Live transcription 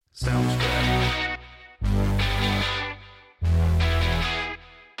Sounds good.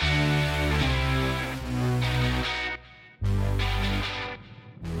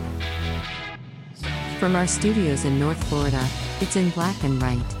 From our studios in North Florida, it's In Black and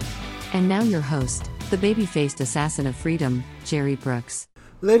White. And now your host, the baby-faced assassin of freedom, Jerry Brooks.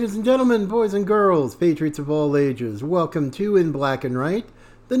 Ladies and gentlemen, boys and girls, patriots of all ages, welcome to In Black and White,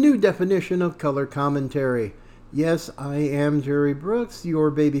 the new definition of color commentary. Yes, I am Jerry Brooks,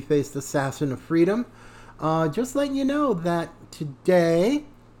 your baby-faced assassin of freedom. Just letting you know that today,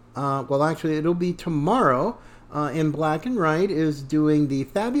 actually it'll be tomorrow, In Black and White is doing the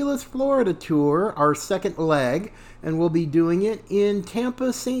Fabulous Florida Tour, our second leg, and we'll be doing it in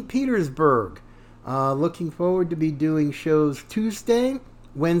Tampa, St. Petersburg. Looking forward to be doing shows Tuesday,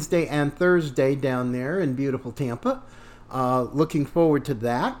 Wednesday, and Thursday down there in beautiful Tampa. Looking forward to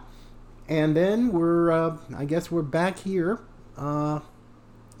that. And then I guess we're back here for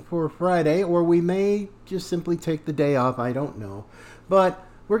Friday, or we may just simply take the day off, I don't know. But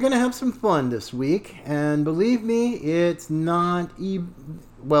we're going to have some fun this week, and believe me, it's not the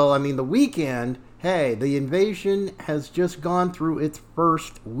weekend, hey, the invasion has just gone through its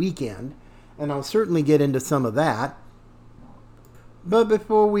first weekend, and I'll certainly get into some of that. But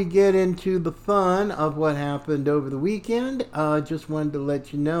before we get into the fun of what happened over the weekend, just wanted to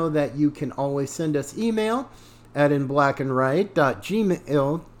let you know that you can always send us email at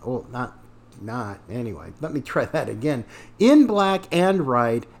inblackandwhite.gmail. Oh, anyway, let me try that again.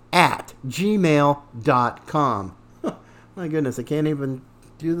 inblackandwhite@gmail.com. My goodness, I can't even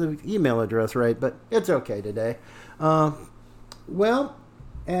do the email address right, but it's okay today.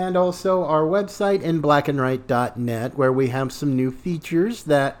 And also our website, inblackandwhite.net, where we have some new features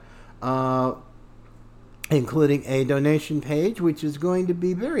that, including a donation page, which is going to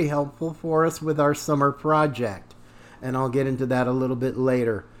be very helpful for us with our summer project. And I'll get into that a little bit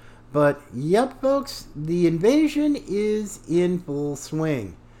later. But, yep, folks, the invasion is in full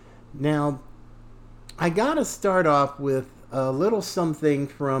swing. Now, I gotta start off with a little something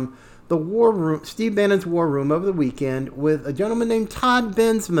from the War Room, Steve Bannon's War Room over the weekend, with a gentleman named Todd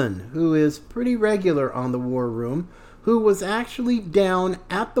Bensman, who is pretty regular on the War Room, who was actually down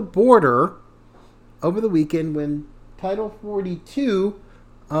at the border over the weekend when Title 42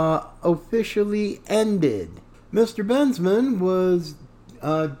 officially ended. Mr. Bensman was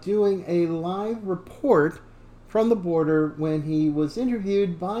doing a live report from the border when he was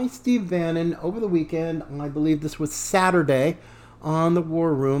interviewed by Steve Bannon over the weekend. I believe this was Saturday on the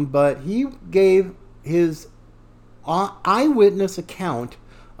War Room, but he gave his eyewitness account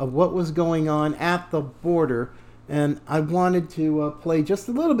of what was going on at the border, and I wanted to play just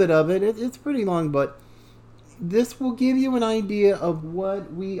a little bit of it. It's pretty long, but this will give you an idea of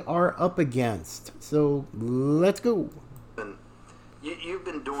what we are up against. So let's go. You've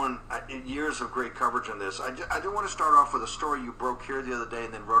been doing years of great coverage on this. I do want to start off with a story you broke here the other day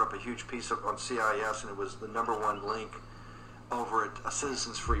and then wrote up a huge piece on CIS, and it was the #1 link over at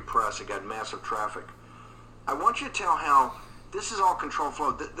Citizens Free Press. It got massive traffic. I want you to tell how this is all controlled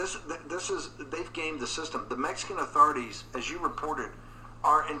flow. This is, they've gamed the system. The Mexican authorities, as you reported,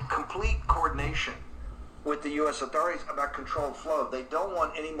 are in complete coordination with the U.S. authorities about controlled flow. They don't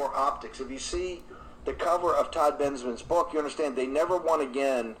want any more optics. If you see the cover of Todd Bensman's book, you understand they never want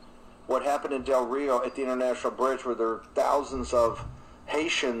again what happened in Del Rio at the International Bridge, where there are thousands of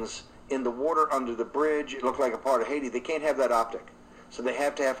Haitians in the water under the bridge. It looked like a part of Haiti. They can't have that optic, so they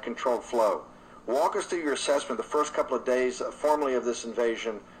have to have controlled flow. Walk us through your assessment the first couple of days formally of this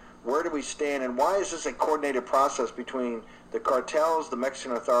invasion. Where do we stand, and why is this a coordinated process between the cartels, the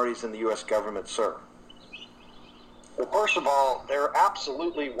Mexican authorities, and the U.S. government, sir? Well, first of all, there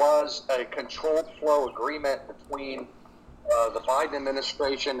absolutely was a controlled flow agreement between the Biden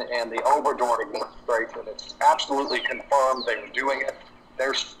administration and the Obrador administration. It's absolutely confirmed they were doing it.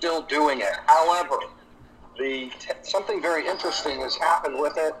 They're still doing it. However, something very interesting has happened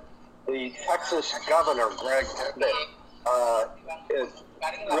with it. The Texas governor, Greg Abbott, has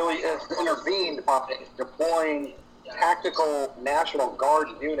intervened by deploying tactical National Guard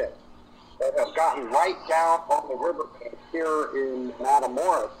units that have gotten right down on the riverbank here in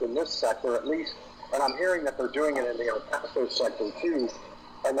Matamoros, in this sector at least, and I'm hearing that they're doing it in the El Paso sector too,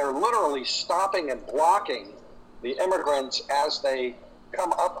 and they're literally stopping and blocking the immigrants as they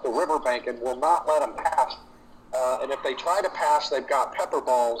come up the riverbank and will not let them pass. And if they try to pass, they've got pepper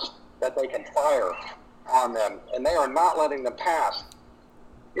balls that they can fire on them, and they are not letting them pass.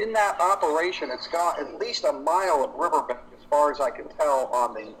 In that operation, it's got at least a mile of riverbank, as far as I can tell,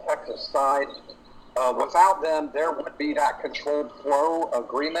 on the Texas side. Without them, there would be that controlled flow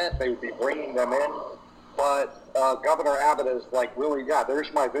agreement. They would be bringing them in. But Governor Abbott is like, really, yeah,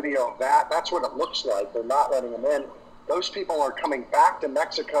 there's my video of that. That's what it looks like. They're not letting them in. Those people are coming back to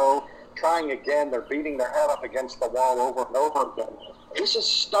Mexico, trying again. They're beating their head up against the wall over and over again. This is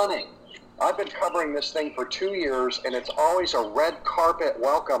stunning. I've been covering this thing for 2 years, and it's always a red carpet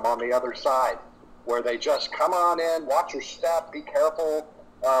welcome on the other side, where they just come on in, watch your step, be careful.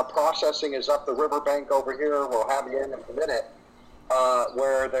 Processing is up the riverbank over here. We'll have you in a minute.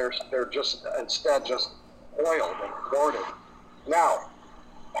 Where they're just instead just oiled and thwarted. Now,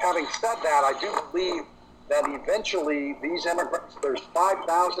 having said that, I do believe that eventually these immigrants, there's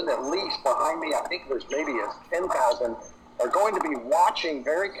 5,000 at least behind me, I think there's maybe 10,000, are going to be watching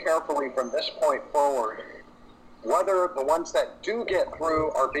very carefully from this point forward whether the ones that do get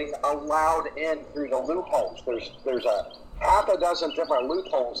through are being allowed in through the loopholes. There's a half a dozen different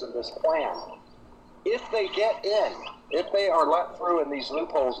loopholes in this plan. If they get in, if they are let through in these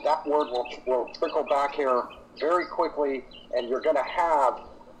loopholes, that word will trickle back here very quickly, and you're going to have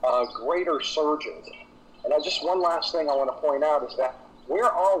greater surges. And one last thing I want to point out is that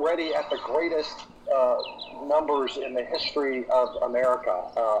we're already at the greatest numbers in the history of America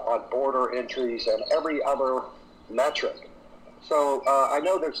on border entries and every other metric. So I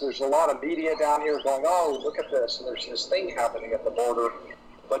know there's a lot of media down here going, oh, look at this, and there's this thing happening at the border.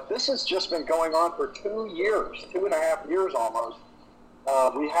 But this has just been going on for 2 years, 2.5 years almost.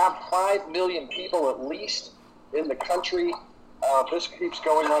 We have 5 million people at least in the country. This keeps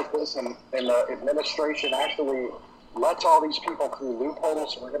going like this, and the administration actually lets all these people through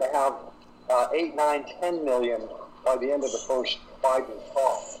loopholes. We're going to have 8, 9, 10 million by the end of the first Biden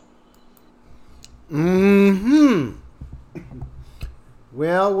call. Mm-hmm.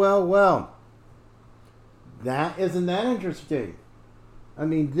 Well. Isn't that interesting? I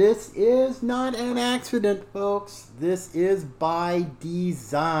mean, this is not an accident, folks. This is by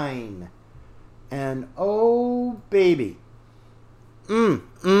design. And oh, baby.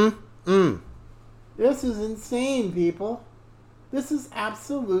 This is insane, people. This is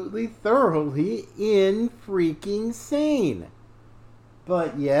absolutely, thoroughly freaking sane.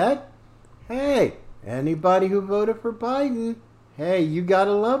 But yet, hey, anybody who voted for Biden, hey, you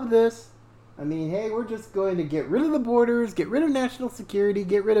gotta love this. I mean, hey, we're just going to get rid of the borders, get rid of national security,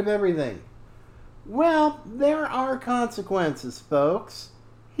 get rid of everything. Well, there are consequences, folks.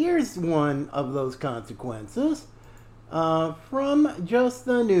 Here's one of those consequences from Just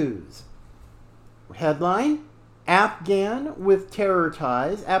the News. Headline, AFGHAN with terror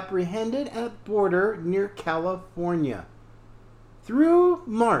ties apprehended at border near California. Through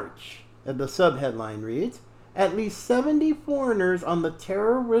March, the subheadline reads, at least 70 foreigners on the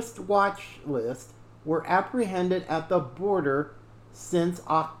terrorist watch list were apprehended at the border since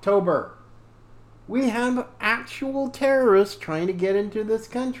October. We have actual terrorists trying to get into this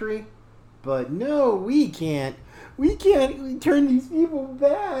country, but no, we can't. We can't turn these people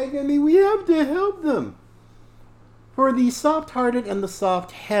back. I mean, we have to help them. For the soft-hearted and the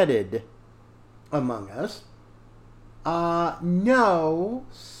soft-headed among us, no,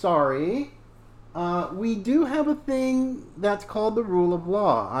 sorry. We do have a thing that's called the rule of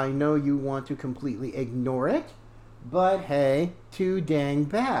law. I know you want to completely ignore it, but hey, too dang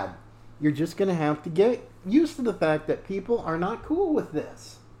bad. You're just going to have to get used to the fact that people are not cool with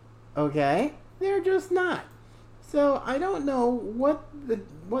this. Okay? They're just not. So I don't know what the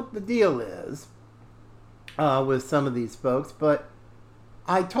deal is with some of these folks, but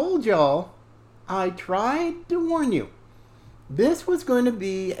I told y'all, I tried to warn you. This was going to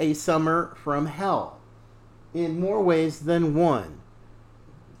be a summer from hell in more ways than one.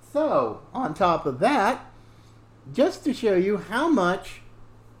 So, on top of that, just to show you how much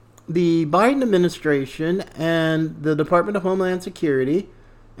the Biden administration and the Department of Homeland Security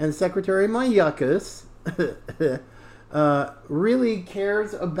and Secretary Mayorkas really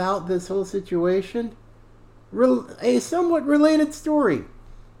cares about this whole situation, a somewhat related story.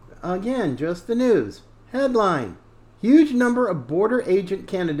 Again, Just the News. Headline, huge number of border agent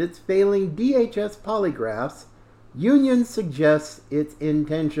candidates failing DHS polygraphs. Union suggests it's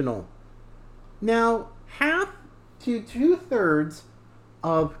intentional. Now, half to 2/3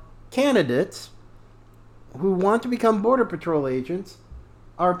 of candidates who want to become Border Patrol agents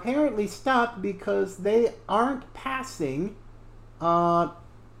are apparently stopped because they aren't passing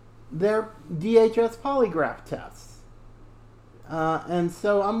their DHS polygraph tests. And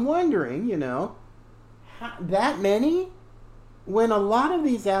so I'm wondering, that many? When a lot of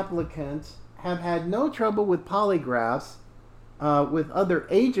these applicants have had no trouble with polygraphs with other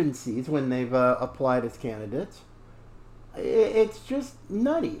agencies when they've applied as candidates, it's just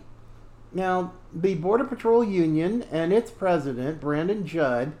nutty. Now, the Border Patrol Union and its president, Brandon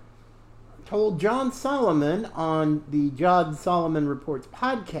Judd, told John Solomon on the John Solomon Reports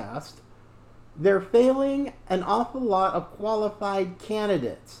podcast, they're failing an awful lot of qualified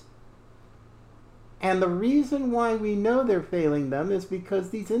candidates. And the reason why we know they're failing them is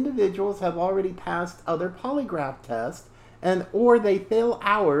because these individuals have already passed other polygraph tests, or they fail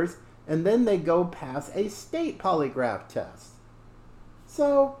ours, and then they go pass a state polygraph test.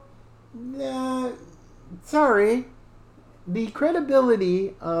 So, sorry, the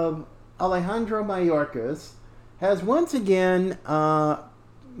credibility of Alejandro Mayorkas has once again,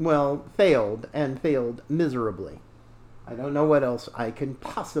 failed, and failed miserably. I don't know what else I can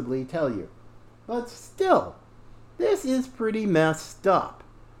possibly tell you. But still, this is pretty messed up.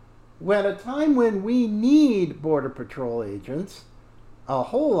 At a time when we need Border Patrol agents, a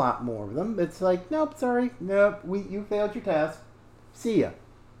whole lot more of them, it's like, nope, sorry, nope, you failed your test. See ya.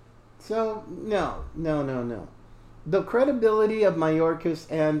 So, no. The credibility of Mayorkas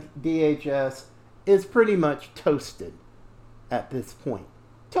and DHS is pretty much toasted at this point.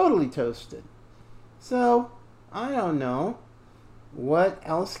 Totally toasted. So, I don't know what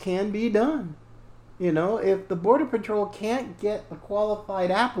else can be done. If the Border Patrol can't get the qualified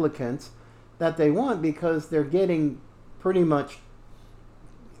applicants that they want because they're getting pretty much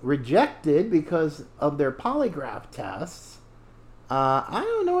rejected because of their polygraph tests, I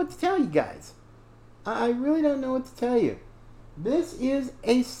don't know what to tell you guys. I really don't know what to tell you. This is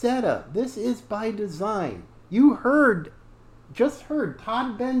a setup. This is by design. You just heard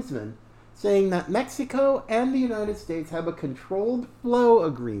Todd Bensman saying that Mexico and the United States have a controlled flow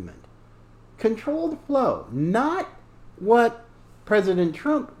agreement. Controlled flow, not what President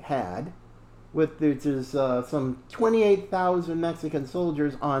Trump had, which is some 28,000 Mexican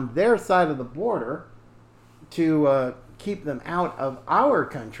soldiers on their side of the border to keep them out of our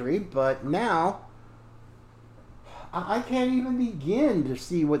country. But now, I can't even begin to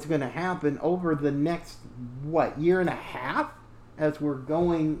see what's going to happen over the next, year and a half, as we're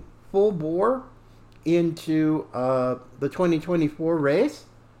going full bore into the 2024 race.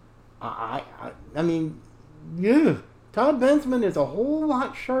 I mean, Todd Bensman is a whole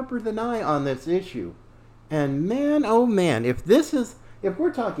lot sharper than I on this issue. And man, oh man, if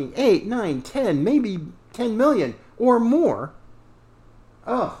we're talking 8, 9, 10, maybe 10 million or more,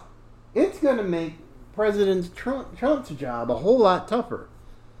 it's going to make President Trump's job a whole lot tougher.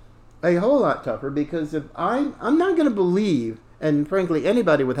 A whole lot tougher, because if I'm not going to believe, and frankly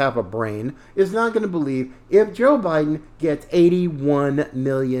anybody with half a brain is not going to believe, if Joe Biden gets 81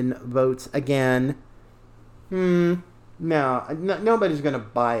 million votes again, no, nobody's going to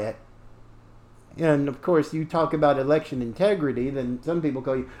buy it. And of course, you talk about election integrity, then some people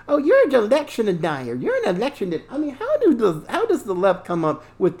call you, oh, you're an election denier. You're an election I mean, how does the left come up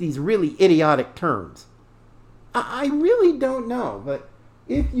with these really idiotic terms? I really don't know. But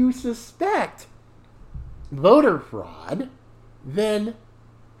if you suspect voter fraud, then,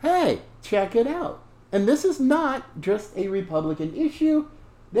 hey, check it out. And this is not just a Republican issue.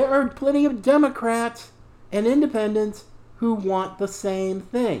 There are plenty of Democrats and independents who want the same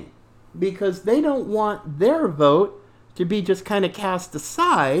thing, because they don't want their vote to be just kind of cast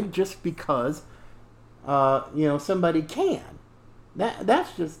aside just because, somebody can.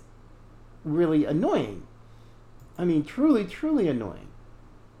 That's just really annoying. I mean, truly, truly annoying.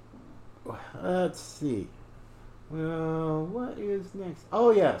 Let's see. Well, what is next? Oh,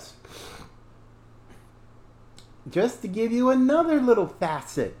 yes. Just to give you another little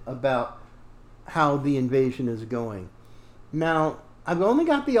facet about how the invasion is going. Now, I've only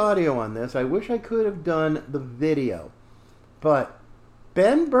got the audio on this. I wish I could have done the video. But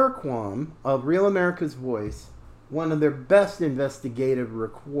Ben Bergquam of Real America's Voice, one of their best investigative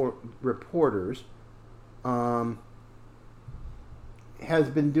reporters, has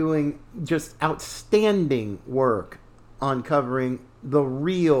been doing just outstanding work on covering the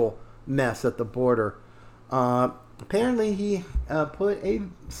real mess at the border. Apparently he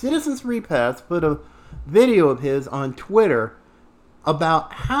Citizens Repass put a video of his on Twitter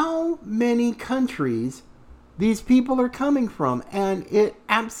about how many countries these people are coming from, and it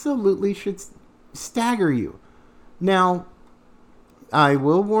absolutely should stagger you. Now, I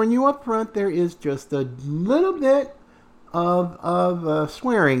will warn you up front, there is just a little bit of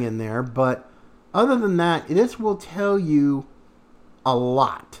swearing in there, but other than that, this will tell you a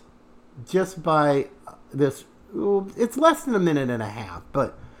lot just by this. It's less than a minute and a half,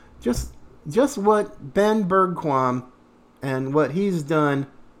 but just what Ben Bergquam and what he's done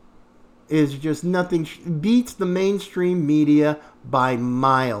is just nothing, beats the mainstream media by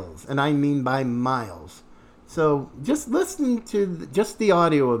miles, and I mean by miles. So just listen to just the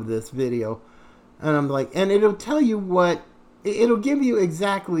audio of this video, and I'm like, and it'll tell you what it'll give you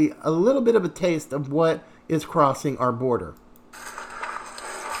exactly a little bit of a taste of what is crossing our border.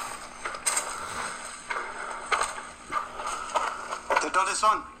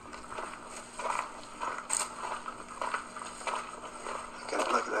 Son.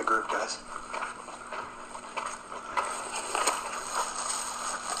 Gotta look at that group, guys.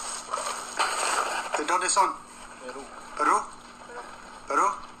 ¿De dónde son? Perú. Perú? Perú?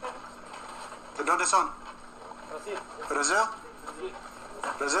 ¿De dónde son? Brasil. Brazil?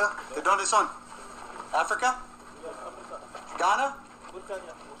 Brazil? ¿De dónde son? Africa? Ghana?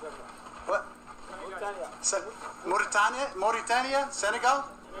 What? Mauritania? Senegal?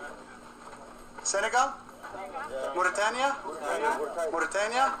 Senegal? Mauritania?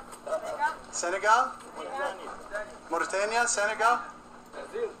 Mauritania? Senegal? Mauritania? Senegal?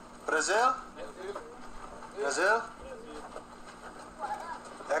 Brazil? Brazil?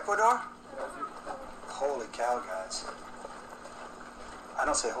 Ecuador? Holy cow, guys. I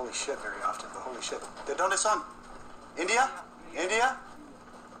don't say holy shit very often, but holy shit. ¿De dónde son? India? India?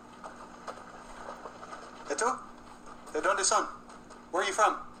 ¿Y tú? ¿De dónde son? Where are you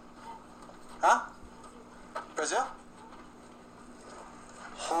from? Huh? Brazil?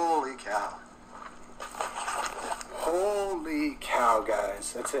 Holy cow. Holy cow,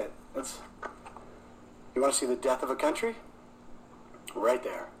 guys. That's it. You want to see the death of a country? Right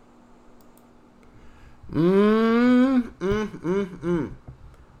there.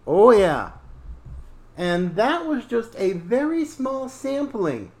 Oh, yeah. And that was just a very small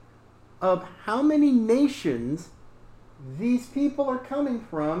sampling of how many nations these people are coming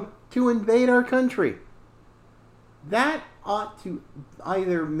from to invade our country. That ought to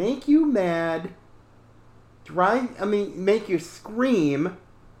either make you mad, make you scream,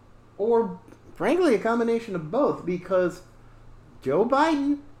 or frankly a combination of both, because Joe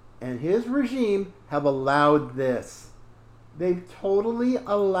Biden and his regime have allowed this. They've totally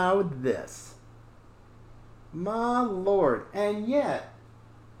allowed this. My Lord. And yet,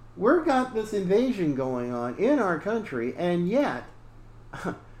 we've got this invasion going on in our country, and yet,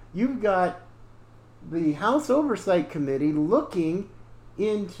 you've got the House Oversight Committee looking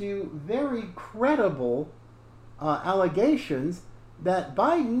into very credible allegations that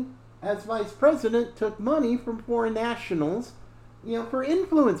Biden, as vice president, took money from foreign nationals, for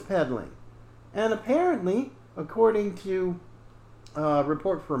influence peddling. And apparently, according to a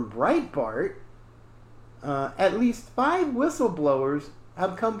report from Breitbart, at least 5 whistleblowers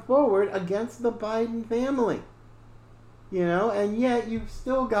have come forward against the Biden family. And yet you've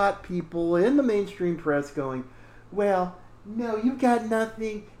still got people in the mainstream press going, well, no, you've got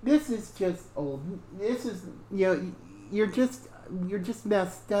nothing. This is just old. This is, you're just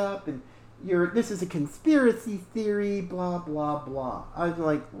messed up, and this is a conspiracy theory, blah, blah, blah. I was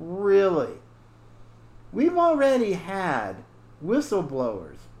like, really? We've already had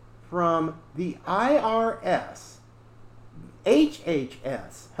whistleblowers from the IRS,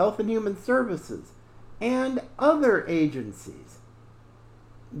 HHS, Health and Human Services, and other agencies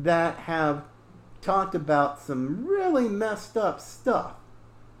that have talked about some really messed up stuff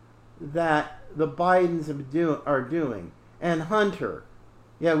that the Bidens are doing. And Hunter.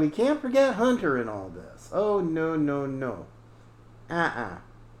 Yeah, we can't forget Hunter in all this. Oh, no, no, no.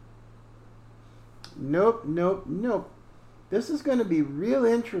 Nope. This is going to be real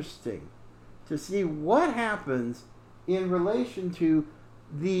interesting to see what happens in relation to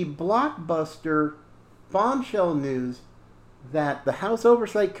the blockbuster bombshell news that the House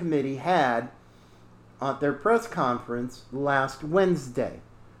Oversight Committee had at their press conference last Wednesday.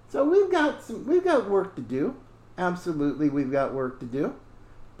 So we've got work to do. Absolutely, we've got work to do.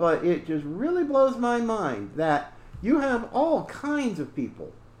 But it just really blows my mind that you have all kinds of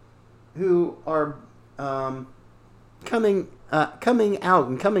people who are coming out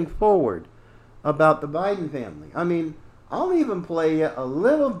and coming forward about the Biden family. I mean, I'll even play you a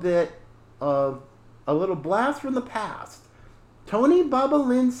little bit of a little blast from the past. Tony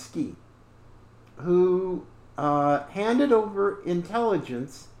Bobolinsky, who handed over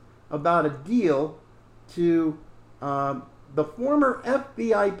intelligence about a deal to the former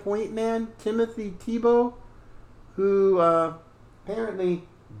FBI point man, Timothy Thibault, who apparently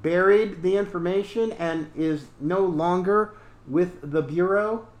buried the information and is no longer with the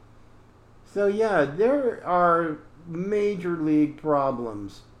Bureau. So yeah, there are major league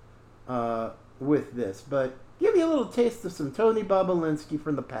problems with this. But give you a little taste of some Tony Bobolinsky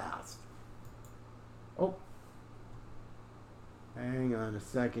from the past. Oh, hang on a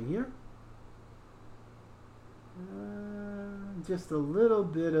second here. Just a little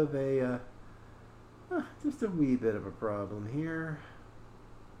bit of just a wee bit of a problem here.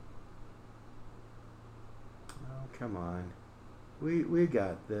 Oh, come on. We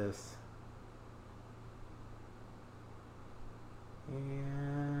got this.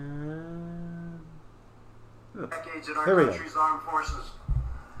 And decades in our here we go. country's armed forces.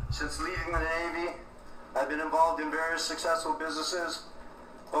 Since leaving the Navy, I've been involved in various successful businesses,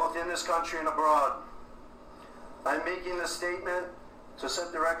 both in this country and abroad. I'm making this statement to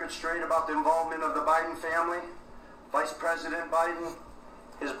set the record straight about the involvement of the Biden family, Vice President Biden,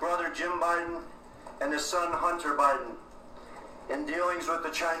 his brother Jim Biden, and his son Hunter Biden, in dealings with the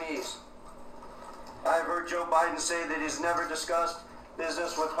Chinese. I've heard Joe Biden say that he's never discussed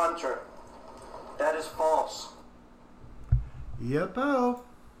business with Hunter. That is false. Yep-o,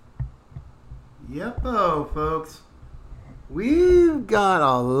 folks. We've got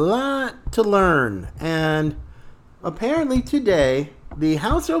a lot to learn. And apparently today, the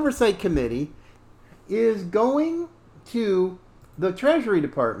House Oversight Committee is going to the Treasury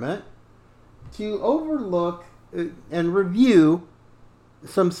Department to overlook and review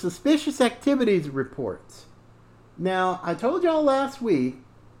some suspicious activities reports. Now, I told y'all last week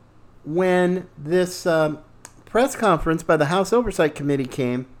when this press conference by the House Oversight Committee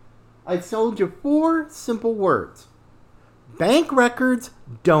came, I told you 4 simple words. Bank records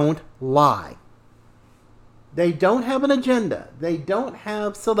don't lie. They don't have an agenda. They don't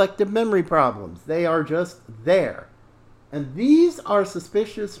have selective memory problems. They are just there. And these are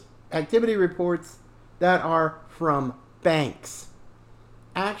suspicious activity reports that are from banks.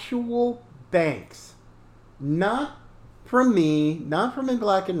 Actual banks. Not from me, not from In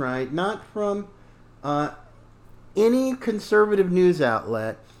Black and Right, not from any conservative news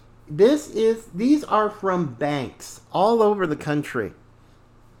outlet. These are from banks all over the country.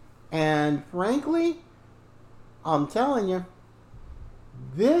 And frankly, I'm telling you,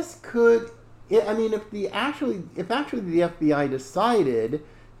 this could, if actually the FBI decided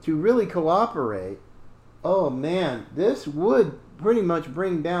to really cooperate, oh man, this would pretty much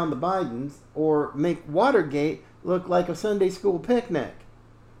bring down the Bidens or make Watergate look like a Sunday school picnic.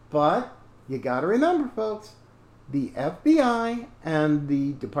 But you got to remember, folks, the FBI and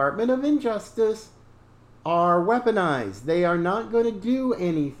the Department of Injustice are weaponized. They are not going to do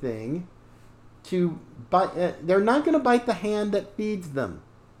anything they're not going to bite the hand that feeds them.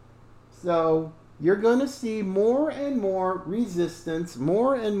 So you're going to see more and more resistance,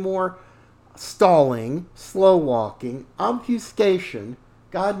 more and more stalling, slow walking, obfuscation,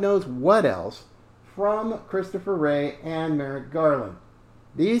 God knows what else, from Christopher Wray and Merrick Garland.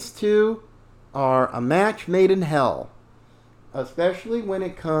 These two are a match made in hell, especially when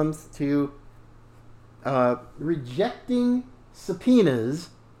it comes to rejecting subpoenas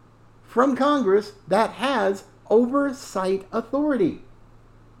from Congress that has oversight authority.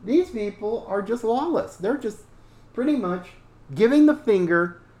 These people are just lawless. They're just pretty much giving the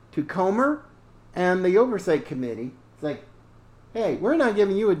finger to Comer and the Oversight Committee. It's like, hey, we're not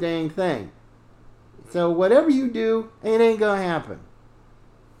giving you a dang thing. So whatever you do, it ain't going to happen.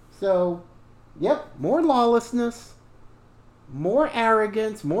 So, yep, more lawlessness, more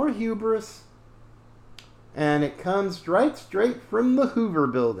arrogance, more hubris, and it comes right straight from the Hoover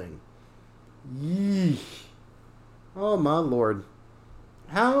Building. Yeesh. Oh, my Lord.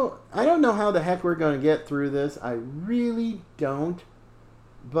 I don't know how the heck we're going to get through this. I really don't.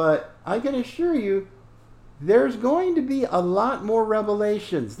 But I can assure you, there's going to be a lot more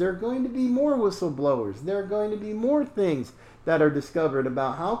revelations. There are going to be more whistleblowers. There are going to be more things that are discovered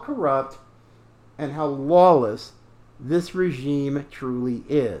about how corrupt and how lawless this regime truly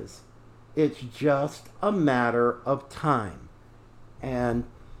is. It's just a matter of time. And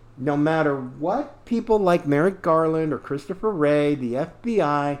no matter what people like Merrick Garland or Christopher Wray, the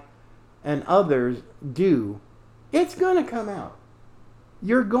FBI, and others do, it's going to come out.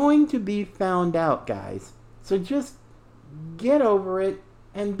 You're going to be found out, guys. So just get over it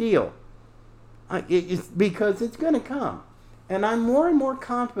and deal. It's because it's going to come. And I'm more and more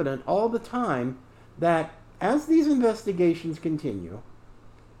confident all the time that as these investigations continue,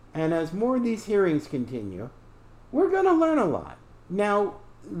 and as more of these hearings continue, we're going to learn a lot. Now,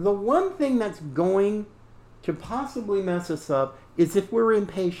 the one thing that's going to possibly mess us up is if we're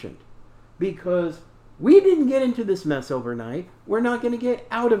impatient. Because we didn't get into this mess overnight. We're not going to get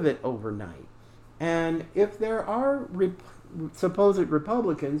out of it overnight. And if there are supposed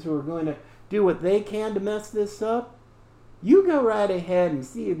Republicans who are going to do what they can to mess this up, you go right ahead and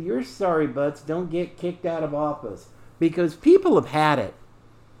see if your sorry butts don't get kicked out of office. Because people have had it.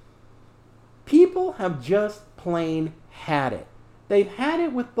 People have just plain had it. They've had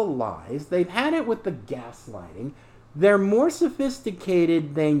it with the lies. They've had it with the gaslighting. They're more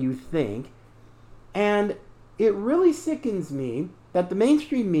sophisticated than you think. And it really sickens me that the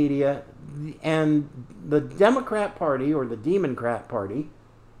mainstream media and the Democrat Party, or the Democrat Party,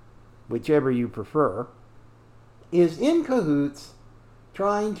 whichever you prefer, is in cahoots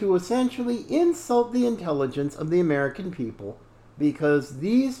trying to essentially insult the intelligence of the American people because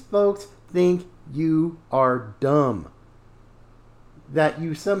these folks think you are dumb. That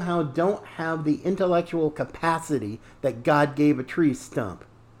you somehow don't have the intellectual capacity that God gave a tree stump.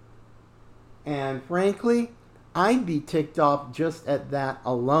 And frankly, I'd be ticked off just at that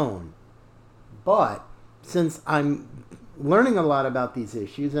alone. But since I'm learning a lot about these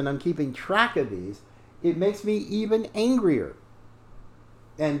issues and I'm keeping track of these, it makes me even angrier.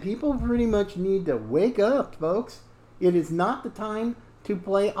 And people pretty much need to wake up, folks. It is not the time to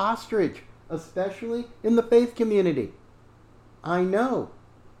play ostrich, especially in the faith community. I know.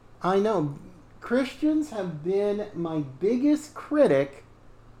 Christians have been my biggest critic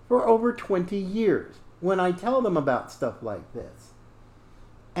for over 20 years when I tell them about stuff like this.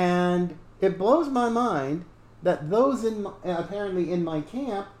 And it blows my mind that those apparently in my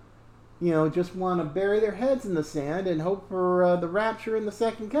camp, just want to bury their heads in the sand and hope for the rapture and the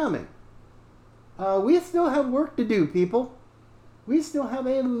second coming. We still have work to do, people. We still have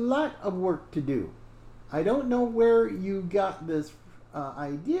a lot of work to do. I don't know where you got this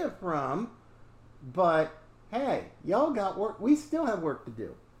idea from, but hey, y'all got work. We still have work to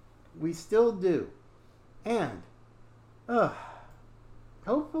do. We still do. And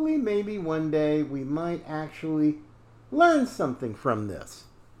hopefully maybe one day we might actually learn something from this.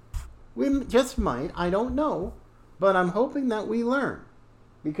 We just might, I don't know, but I'm hoping that we learn.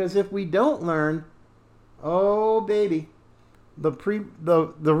 Because if we don't learn, oh baby, the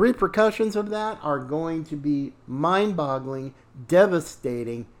repercussions of that are going to be mind-boggling,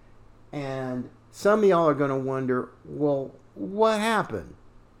 devastating, and some of y'all are going to wonder, well, what happened?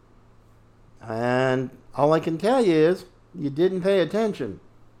 And all I can tell you is, you didn't pay attention.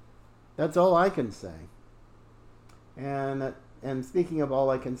 That's all I can say. And speaking of all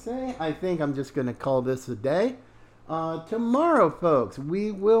I can say, I think I'm just going to call this a day. Tomorrow, folks,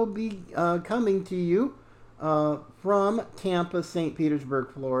 we will be coming to you from Tampa, St.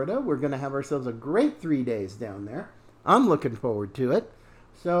 Petersburg, Florida. We're going to have ourselves a great 3 days down there. I'm looking forward to it.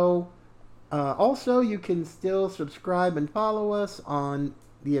 So, also, you can still subscribe and follow us on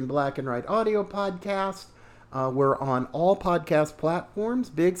the In Black and White audio podcast. We're on all podcast platforms,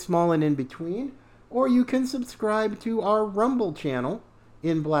 big, small, and in between. Or you can subscribe to our Rumble channel,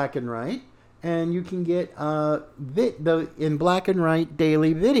 In Black and White, and you can get the In Black and White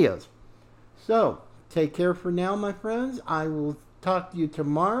daily videos. So, take care for now, my friends. I will talk to you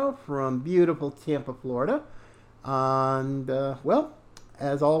tomorrow from beautiful Tampa, Florida. And, well,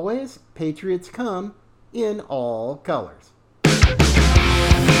 as always, Patriots come in all colors.